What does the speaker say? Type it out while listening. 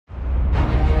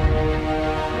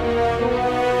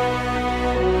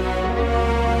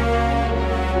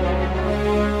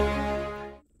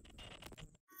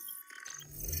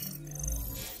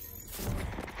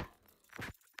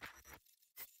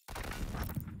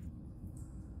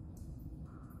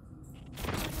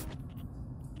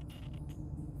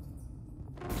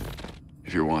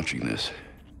If you're watching this,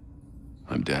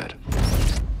 I'm dead.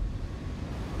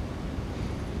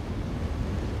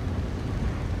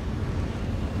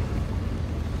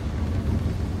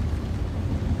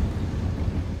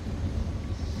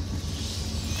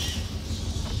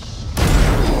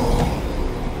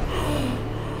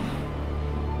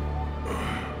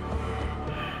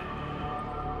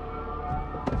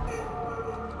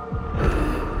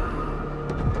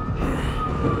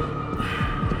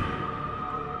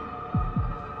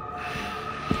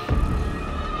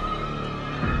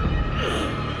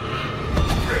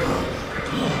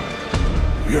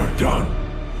 We're done,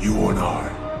 you and I.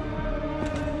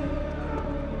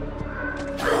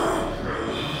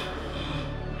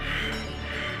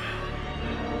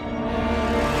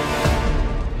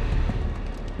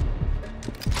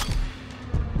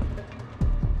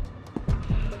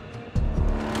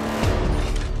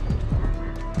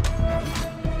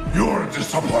 You're a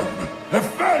disappointment, a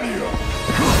failure!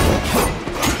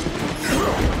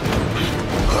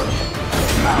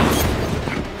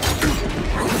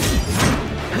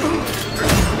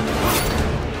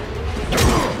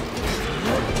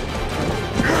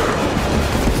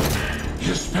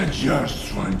 You spent years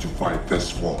trying to fight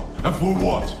this war, and for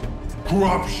what?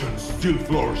 Corruption still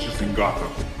flourishes in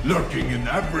Gotham, lurking in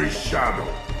every shadow.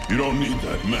 You don't need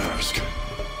that mask.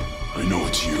 I know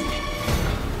it's you.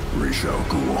 Ra's al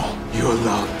Ghul. You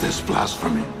allowed this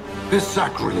blasphemy, this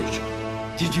sacrilege.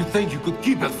 Did you think you could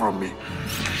keep it from me?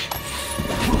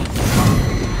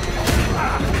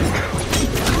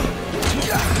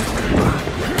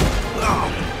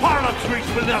 Harlot's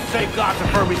Reach will not save Gotham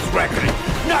from its reckoning.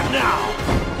 Not now!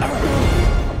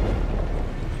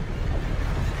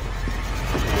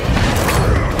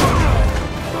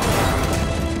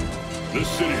 This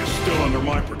city is still under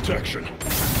my protection.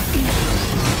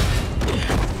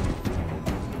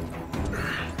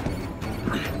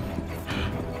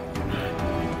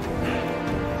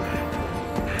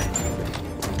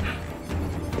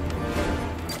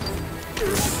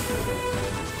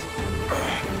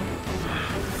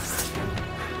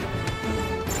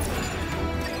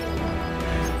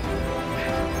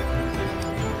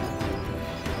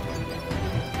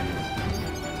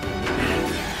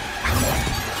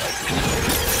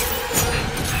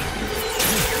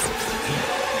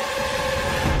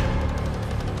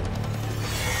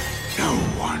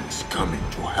 Coming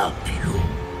to help you.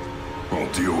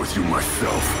 I'll deal with you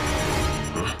myself.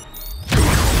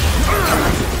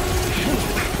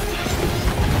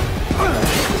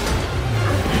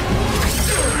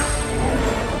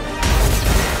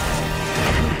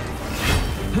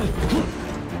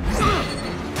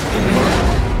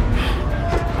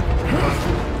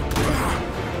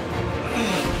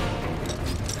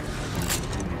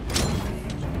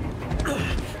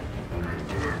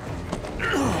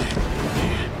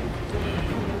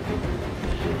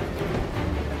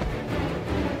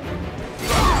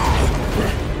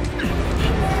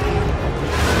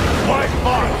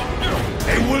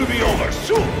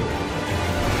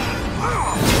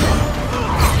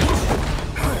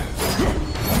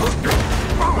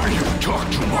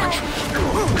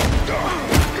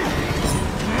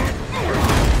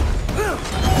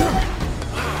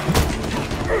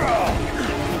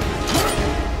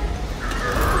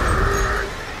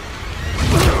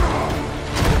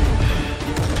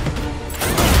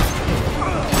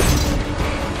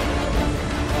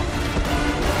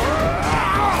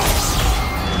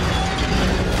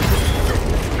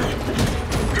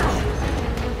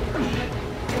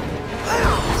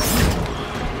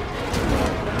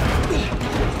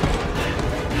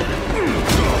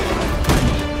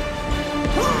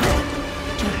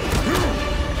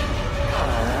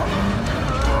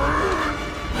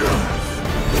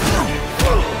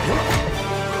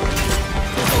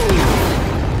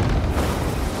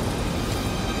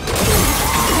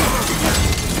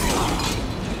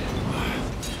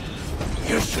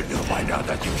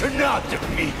 That you cannot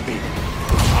defeat me!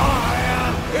 I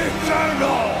am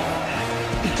eternal!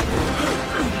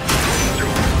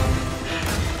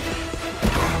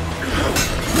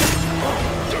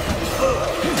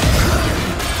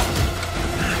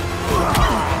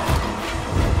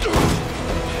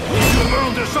 You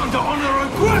earned this under honor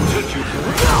and gratitude!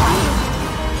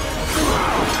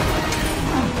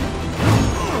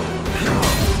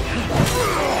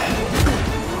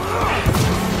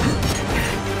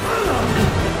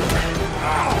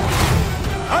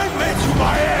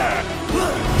 My heir!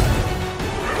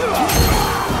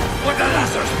 What the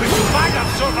lesser speech you might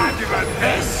have survived even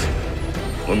this!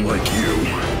 Unlike you,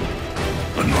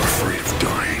 I'm not afraid of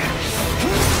dying.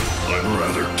 I'd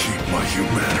rather keep my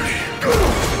humanity.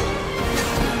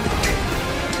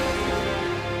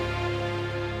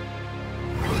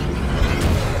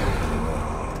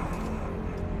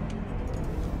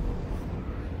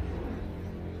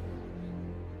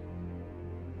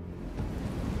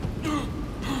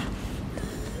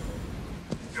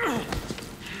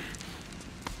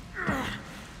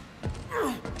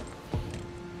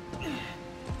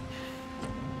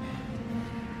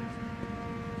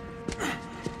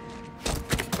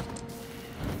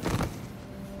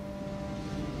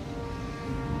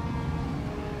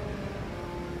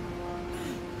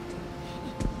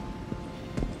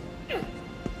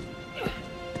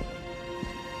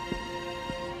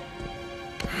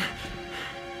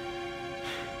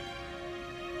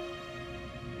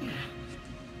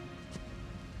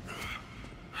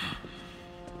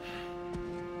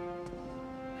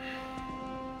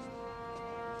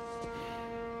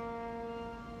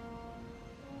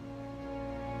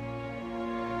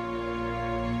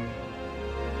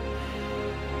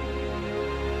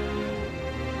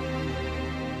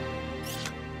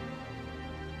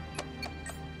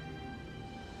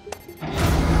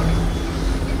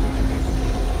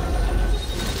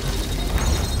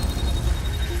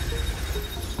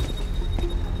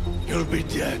 You'll be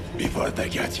dead before they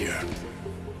get here.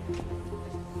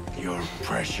 Your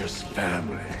precious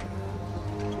family.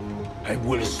 I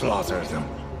will slaughter them,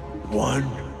 one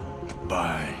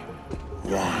by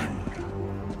one.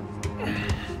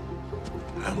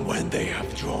 And when they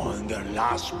have drawn their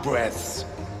last breaths,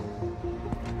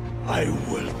 I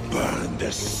will burn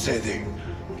the city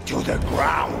to the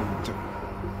ground.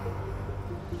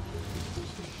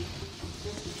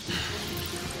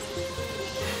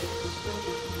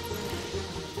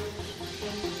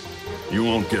 You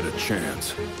won't get a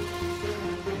chance.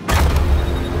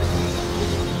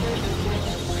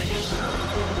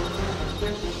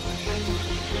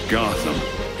 Gotham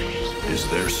is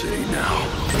their city now.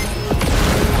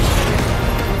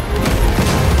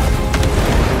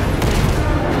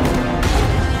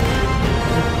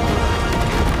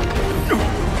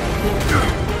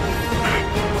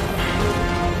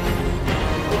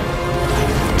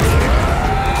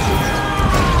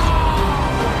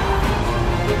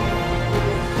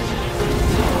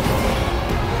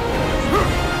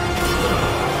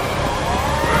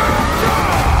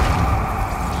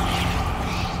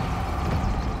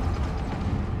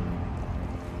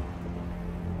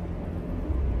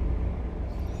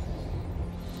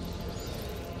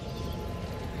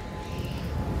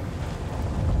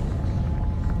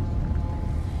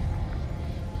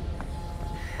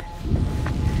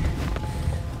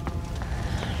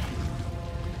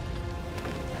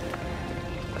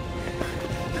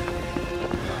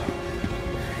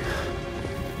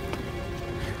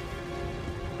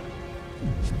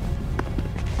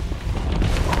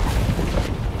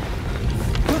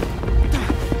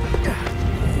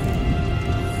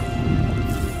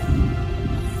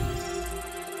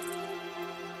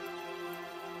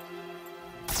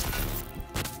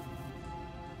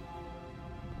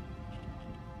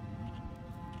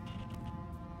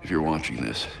 If you're watching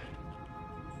this,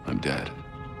 I'm dead.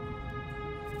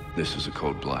 This is a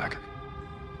code black.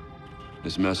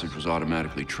 This message was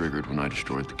automatically triggered when I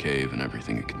destroyed the cave and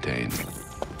everything it contained.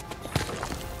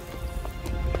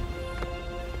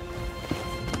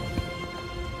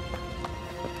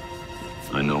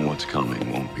 I know what's coming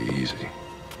won't be easy.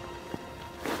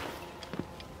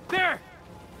 There!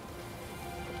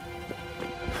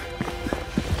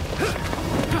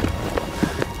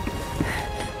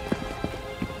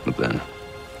 But then...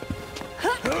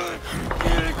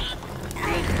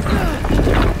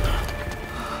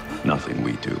 nothing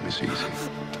we do is easy.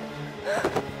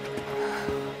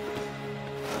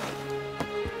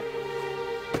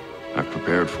 I've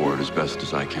prepared for it as best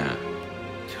as I can.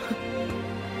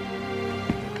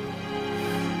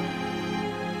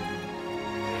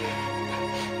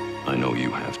 I know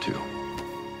you have too.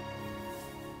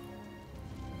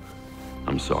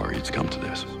 I'm sorry it's come to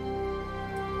this.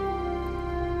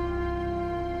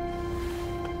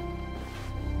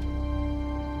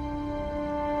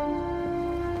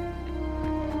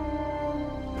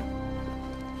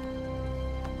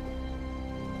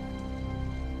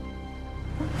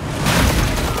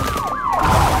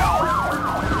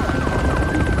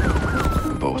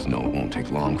 We both know it won't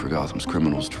take long for Gotham's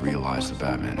criminals to realize the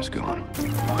Batman is gone.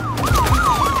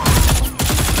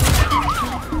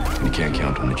 And you can't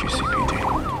count on the GCPD.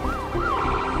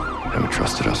 Haven't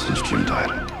trusted us since Jim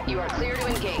died. You are clear to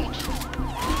engage.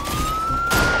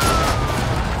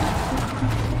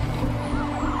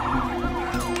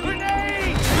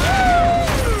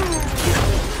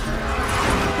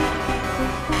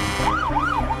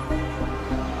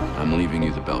 I'm leaving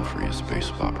you the Belfry as base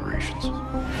of operations.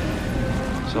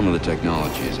 Some of the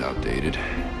technology is outdated,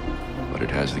 but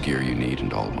it has the gear you need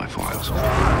and all of my files.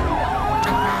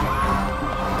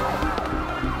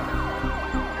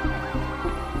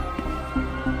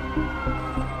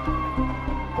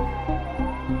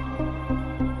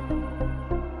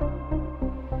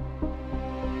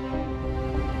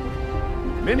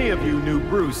 Many of you knew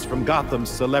Bruce from Gotham's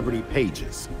celebrity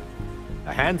pages.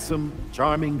 A handsome,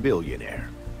 charming billionaire.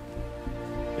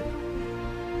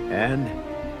 And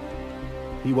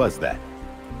he was that.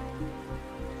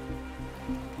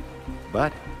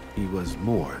 But he was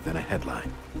more than a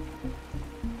headline.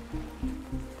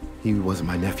 He was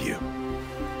my nephew.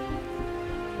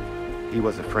 He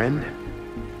was a friend,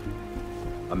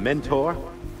 a mentor,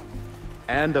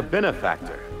 and a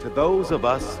benefactor to those of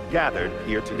us gathered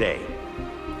here today.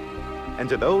 And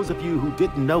to those of you who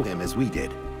didn't know him as we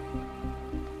did,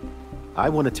 I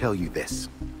want to tell you this.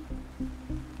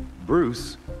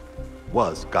 Bruce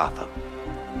was Gotham.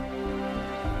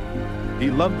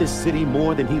 He loved this city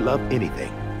more than he loved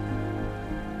anything.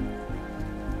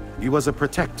 He was a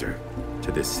protector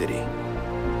to this city.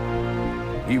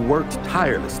 He worked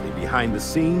tirelessly behind the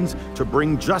scenes to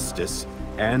bring justice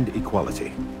and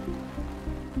equality.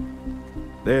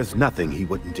 There's nothing he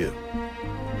wouldn't do.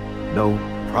 No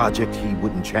project he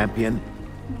wouldn't champion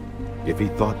if he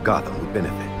thought Gotham would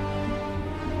benefit.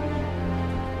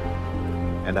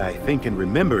 And I think in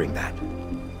remembering that,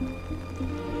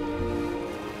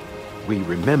 we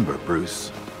remember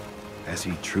Bruce as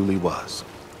he truly was.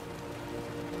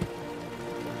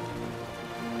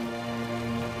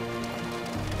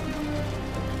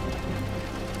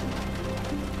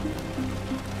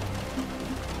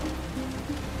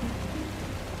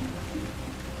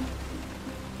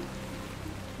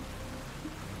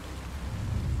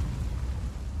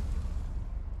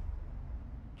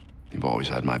 You've always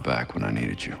had my back when I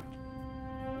needed you.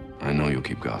 I know you'll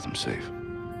keep Gotham safe.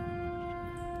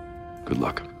 Good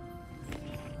luck.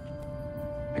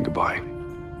 And goodbye.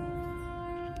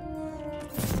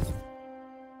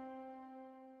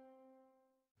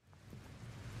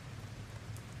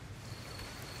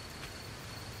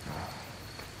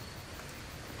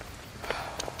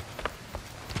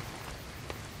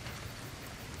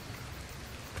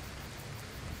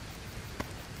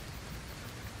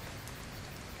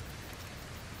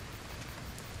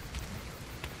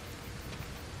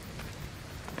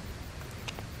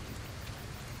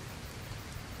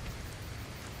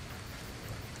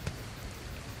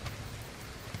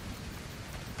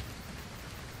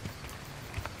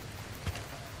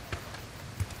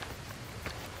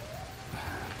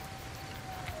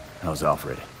 How's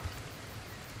Alfred?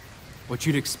 What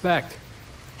you'd expect.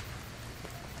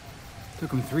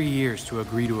 Took him 3 years to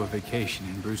agree to a vacation,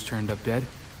 and Bruce turned up dead.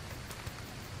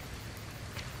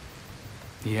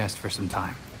 He asked for some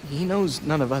time. He knows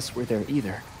none of us were there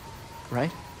either,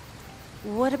 right?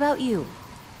 What about you?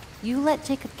 You let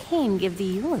Jacob Kane give the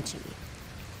eulogy.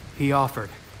 He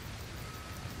offered.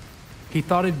 He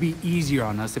thought it'd be easier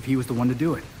on us if he was the one to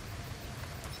do it.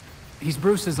 He's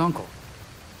Bruce's uncle.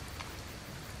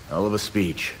 Hell of a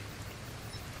speech.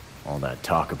 All that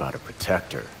talk about a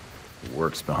protector who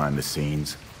works behind the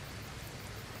scenes.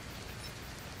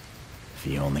 If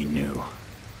he only knew.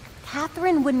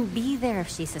 Catherine wouldn't be there if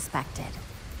she suspected.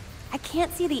 I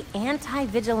can't see the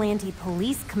anti-vigilante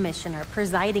police commissioner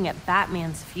presiding at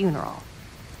Batman's funeral.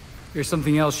 Here's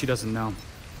something else she doesn't know.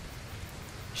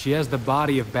 She has the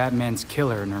body of Batman's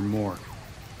killer in her morgue.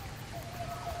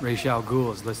 Ra's al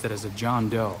Ghul is listed as a John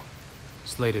Doe,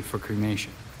 slated for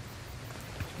cremation.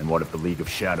 And what if the League of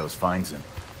Shadows finds him?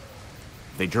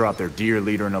 If they drop their dear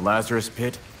leader in a Lazarus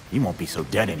pit, he won't be so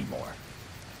dead anymore.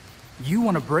 You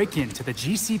want to break into the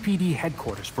GCPD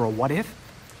headquarters for a what-if?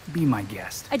 Be my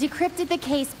guest. I decrypted the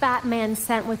case Batman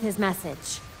sent with his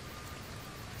message.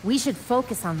 We should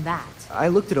focus on that. I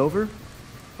looked it over,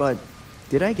 but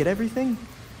did I get everything?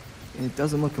 It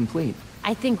doesn't look complete.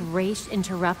 I think Ra's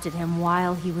interrupted him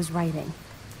while he was writing.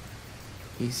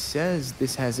 He says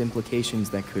this has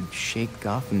implications that could shake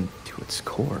Gotham to its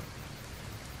core.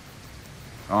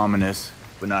 Ominous,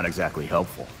 but not exactly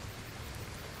helpful.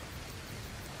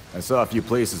 I saw a few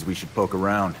places we should poke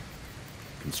around.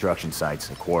 Construction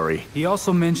sites, a quarry. He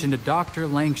also mentioned a Dr.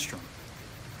 Langstrom.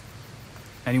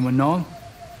 Anyone know him?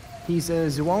 He's a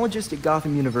zoologist at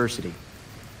Gotham University.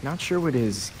 Not sure what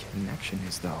his connection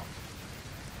is, though.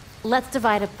 Let's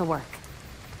divide up the work.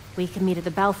 We can meet at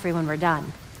the Belfry when we're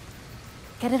done.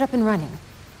 Get it up and running.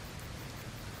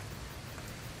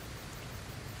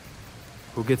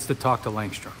 Who gets to talk to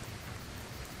Langstrom?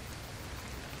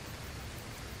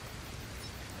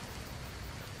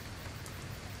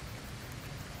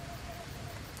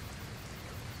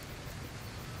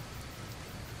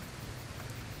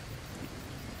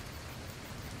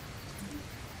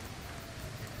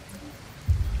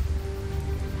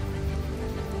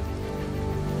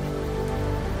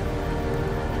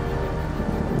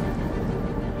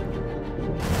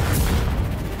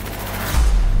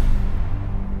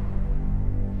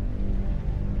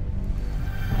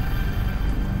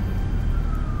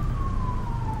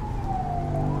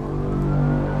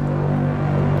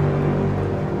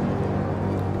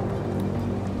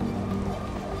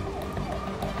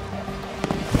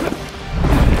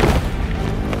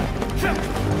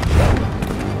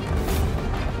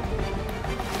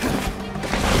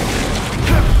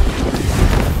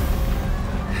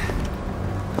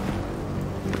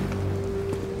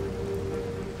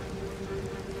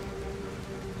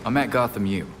 I'm at Gotham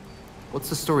U. What's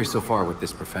the story so far with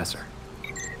this professor?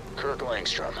 Kirk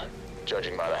Langstrom.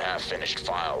 Judging by the half-finished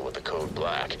file with the code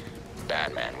black,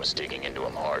 Batman was digging into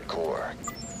him hardcore.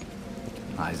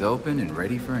 Eyes open and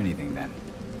ready for anything then.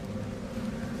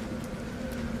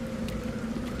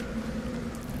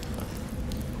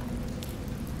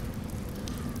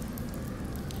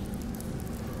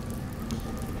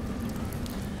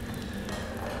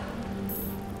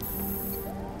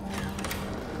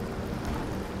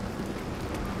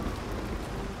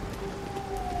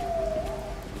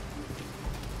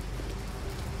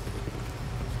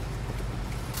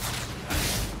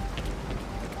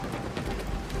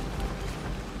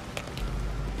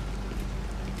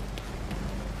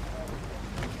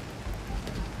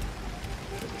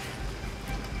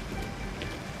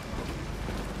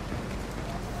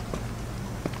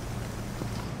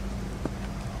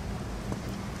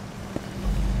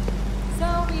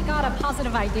 Got a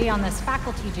positive ID on this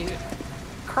faculty dude,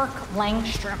 Kirk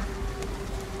Langstrom.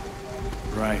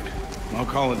 Right. I'll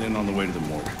call it in on the way to the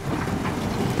morgue.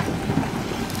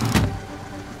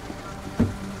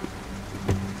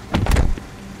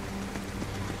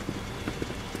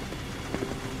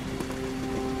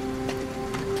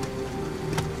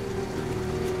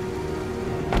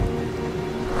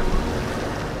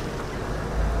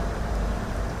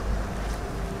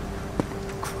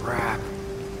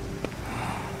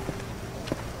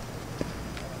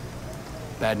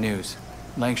 Bad news.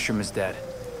 Langstrom is dead.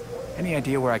 Any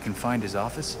idea where I can find his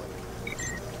office?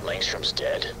 Langstrom's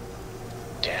dead.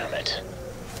 Damn it.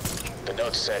 The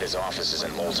note said his office is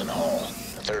in Molten Hall,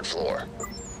 the 3rd floor.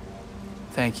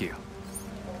 Thank you.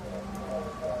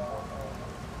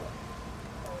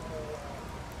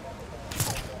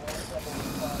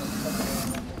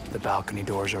 The balcony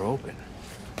doors are open.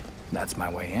 That's my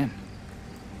way in.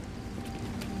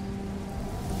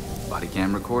 Body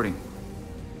cam recording.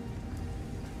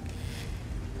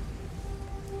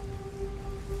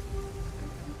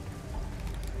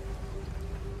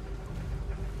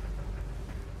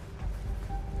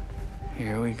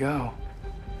 Here we go.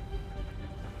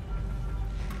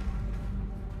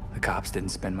 The cops didn't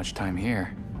spend much time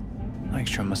here.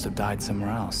 Langstrom must have died somewhere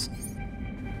else.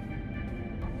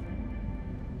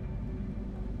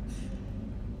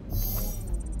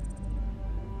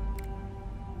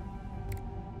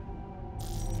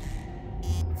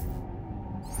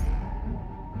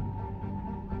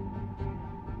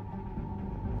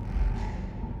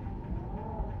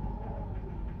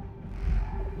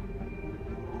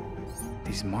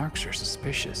 These marks are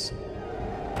suspicious.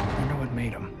 I wonder what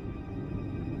made them.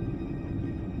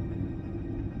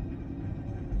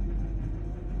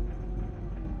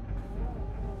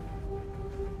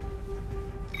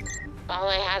 All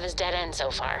I have is dead end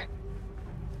so far.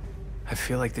 I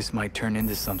feel like this might turn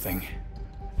into something.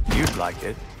 You'd like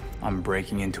it. I'm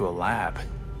breaking into a lab.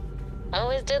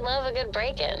 Always did love a good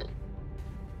break-in.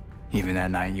 Even that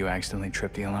night you accidentally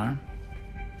tripped the alarm?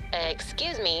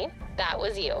 Excuse me, that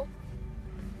was you.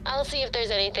 I'll see if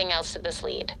there's anything else to this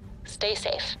lead. Stay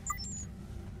safe.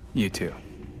 You too.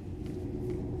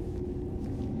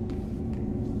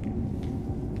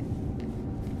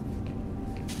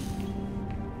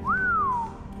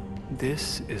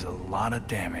 This is a lot of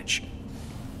damage.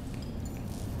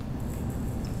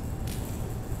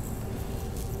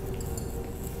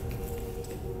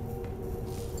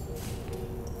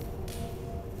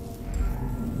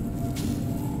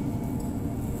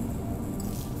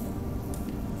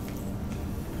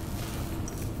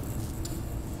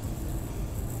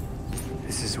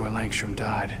 This is where Langstrom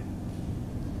died.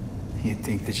 You'd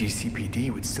think the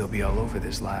GCPD would still be all over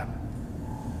this lab.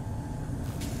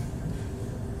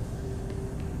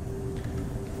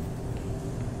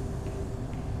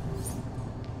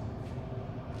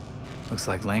 Looks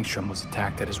like Langstrom was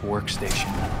attacked at his workstation.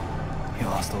 He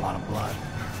lost a lot of blood.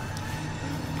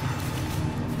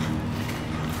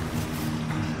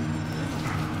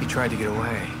 He tried to get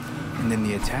away, and then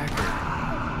the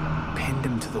attacker pinned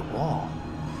him to the wall.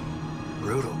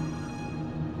 Brutal.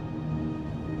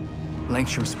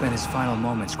 Langstrom spent his final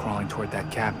moments crawling toward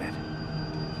that cabinet.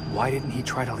 Why didn't he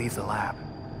try to leave the lab?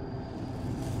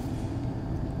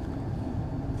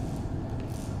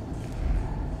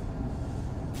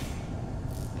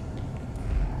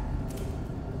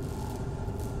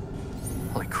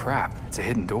 Holy crap, it's a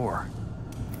hidden door.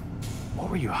 What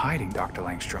were you hiding, Dr.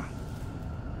 Langstrom?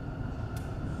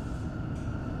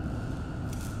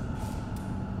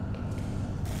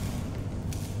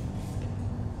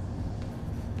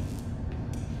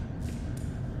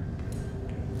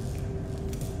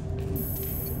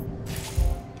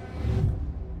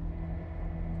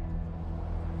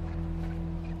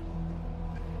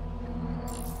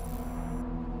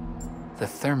 The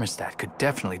thermostat could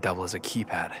definitely double as a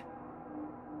keypad.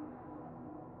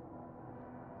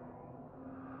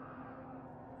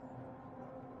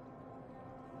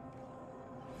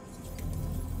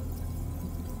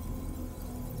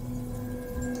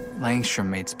 Langstrom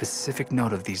made specific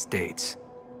note of these dates,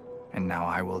 and now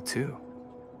I will too.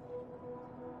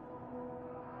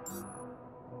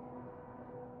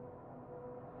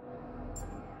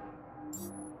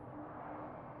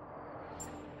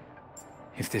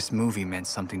 If this movie meant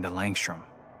something to Langstrom,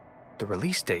 the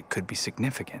release date could be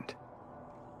significant.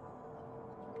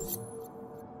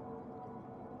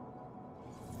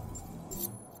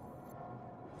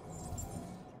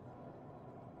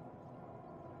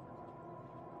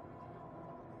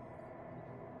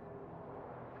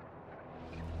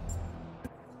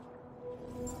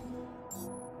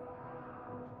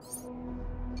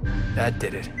 That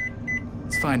did it.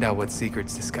 Let's find out what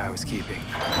secrets this guy was keeping.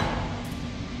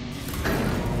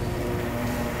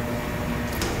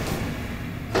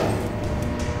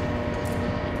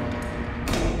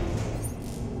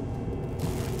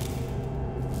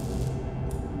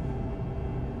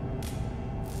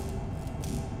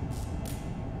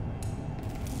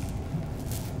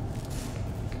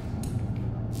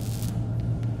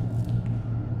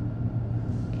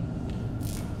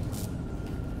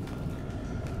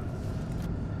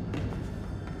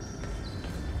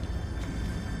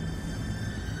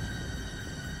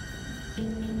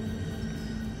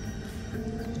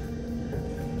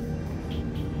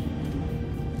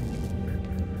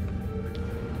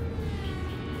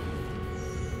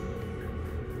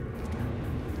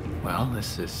 Well,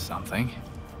 this is something.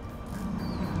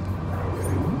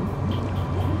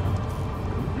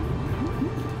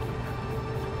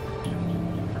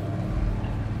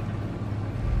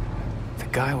 The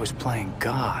guy was playing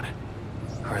God,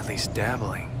 or at least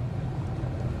dabbling.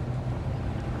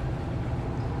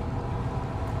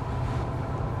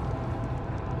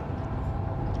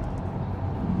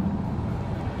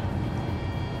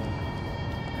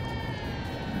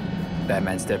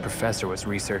 Batman's dead professor was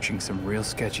researching some real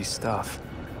sketchy stuff.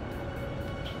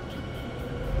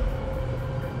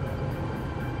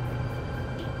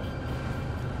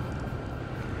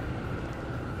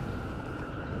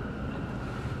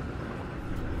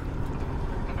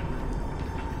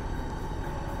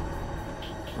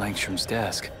 Langstrom's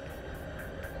desk.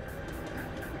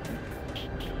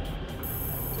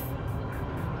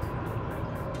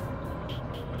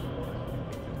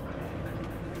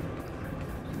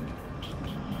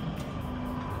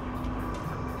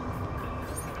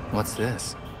 What's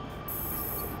this?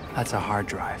 That's a hard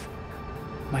drive.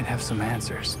 Might have some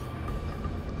answers.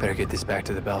 Better get this back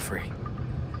to the Belfry.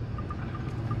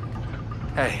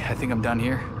 Hey, I think I'm done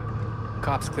here.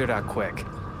 Cops cleared out quick.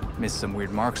 Missed some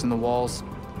weird marks on the walls,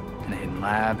 and a hidden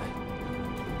lab,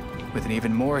 with an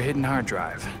even more hidden hard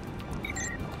drive.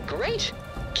 Great!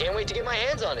 Can't wait to get my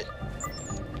hands on it.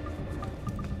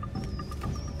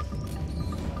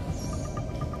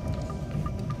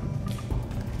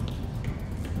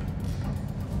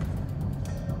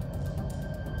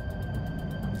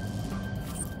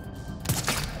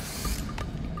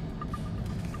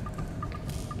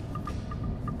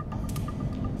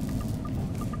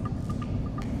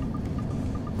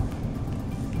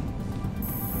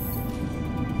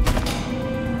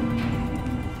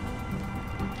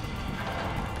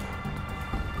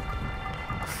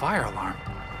 Fire alarm.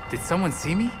 Did someone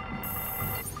see me?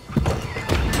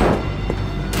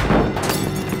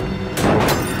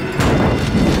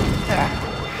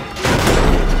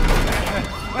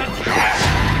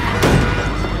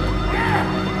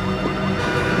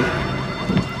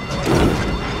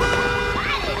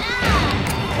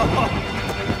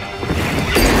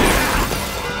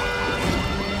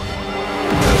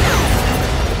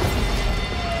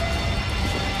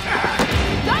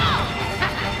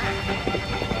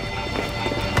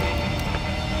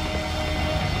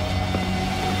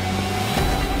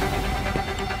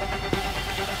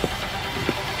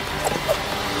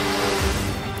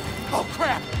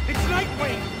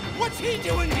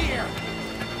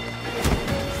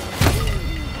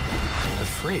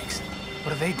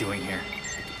 What are they doing here?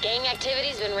 Gang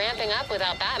activity's been ramping up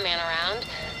without Batman around.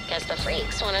 Guess the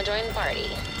freaks want to join the party.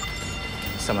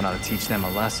 Someone ought to teach them a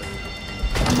lesson.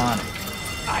 I'm on it.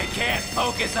 I can't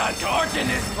focus on torching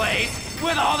this place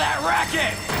with all that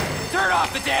racket! Turn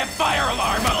off the damn fire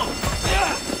alarm!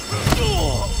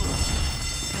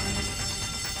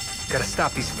 Gotta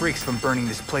stop these freaks from burning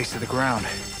this place to the ground.